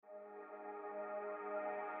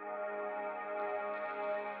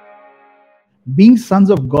Being sons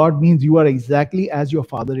of God means you are exactly as your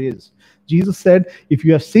Father is. Jesus said, if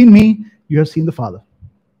you have seen me, you have seen the Father.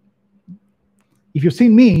 If you've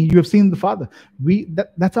seen me, you have seen the Father.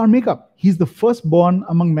 That's our makeup. He's the firstborn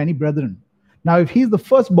among many brethren. Now, if he's the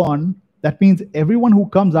firstborn, that means everyone who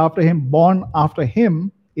comes after him, born after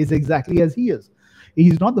him, is exactly as he is.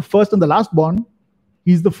 He's not the first and the last born.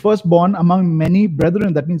 He's the firstborn among many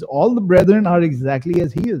brethren. That means all the brethren are exactly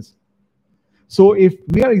as he is. So if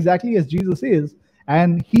we are exactly as Jesus is,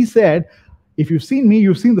 and he said, if you've seen me,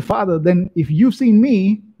 you've seen the Father, then if you've seen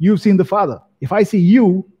me, you've seen the Father. If I see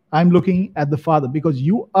you, I'm looking at the Father, because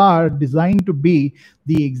you are designed to be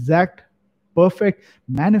the exact, perfect,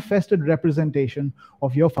 manifested representation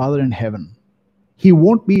of your Father in heaven. He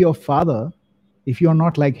won't be your Father if you're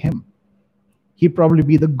not like him. He'd probably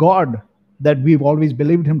be the God that we've always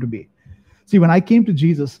believed him to be. See, when I came to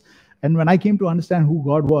Jesus, and when I came to understand who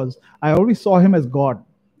God was, I always saw him as God.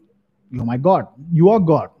 You're my God. You are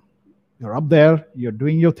God. You're up there, you're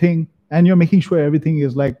doing your thing, and you're making sure everything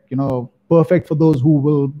is like, perfect for those who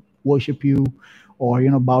will worship you or,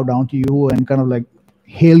 bow down to you and kind of like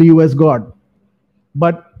hail you as God.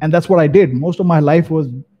 And that's what I did. Most of my life was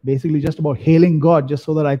basically just about hailing God just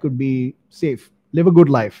so that I could be safe, live a good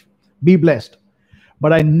life, be blessed.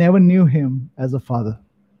 But I never knew him as a father.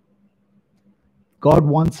 God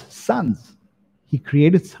wants sons. He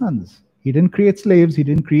created sons. He didn't create slaves. He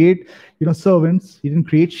didn't create, servants. He didn't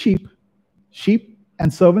create sheep. Sheep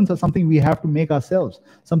and servants are something we have to make ourselves,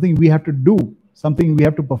 something we have to do, something we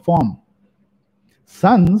have to perform.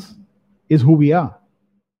 Sons is who we are.